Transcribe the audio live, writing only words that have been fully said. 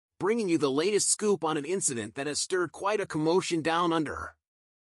bringing you the latest scoop on an incident that has stirred quite a commotion down under.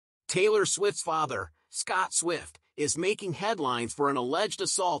 Taylor Swift's father, Scott Swift, is making headlines for an alleged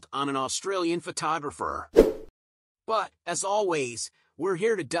assault on an Australian photographer. But, as always, we're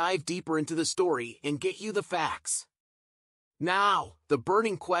here to dive deeper into the story and get you the facts. Now, the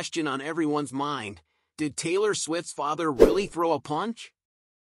burning question on everyone's mind: did Taylor Swift's father really throw a punch?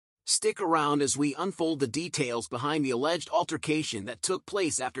 Stick around as we unfold the details behind the alleged altercation that took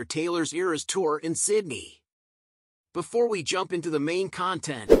place after Taylor's Eras tour in Sydney. Before we jump into the main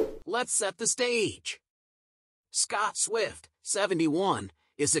content, let's set the stage. Scott Swift, 71,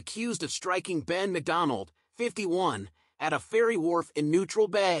 is accused of striking Ben McDonald, 51, at a ferry wharf in Neutral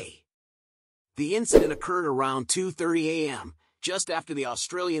Bay. The incident occurred around 2:30 a.m., just after the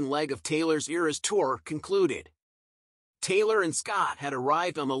Australian leg of Taylor's Eras tour concluded. Taylor and Scott had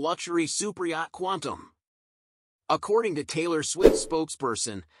arrived on the luxury superyacht Quantum. According to Taylor Swift's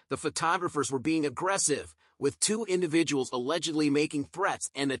spokesperson, the photographers were being aggressive, with two individuals allegedly making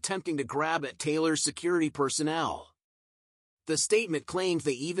threats and attempting to grab at Taylor's security personnel. The statement claims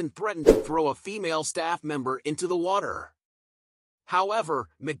they even threatened to throw a female staff member into the water. However,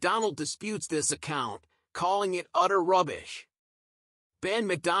 McDonald disputes this account, calling it utter rubbish. Ben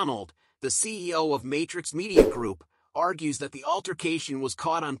McDonald, the CEO of Matrix Media Group, argues that the altercation was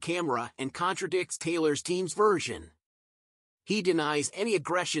caught on camera and contradicts Taylor's team's version. He denies any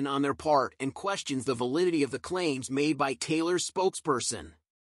aggression on their part and questions the validity of the claims made by Taylor's spokesperson.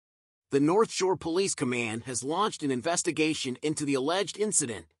 The North Shore Police Command has launched an investigation into the alleged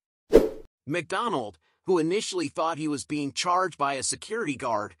incident. McDonald, who initially thought he was being charged by a security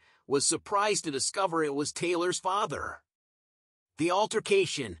guard, was surprised to discover it was Taylor's father. The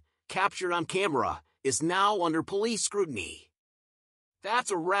altercation, captured on camera, is now under police scrutiny.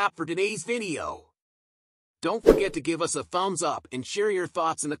 That's a wrap for today's video. Don't forget to give us a thumbs up and share your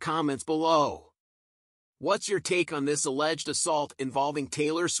thoughts in the comments below. What's your take on this alleged assault involving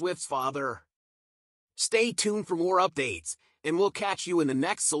Taylor Swift's father? Stay tuned for more updates, and we'll catch you in the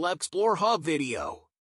next Celeb Explore Hub video.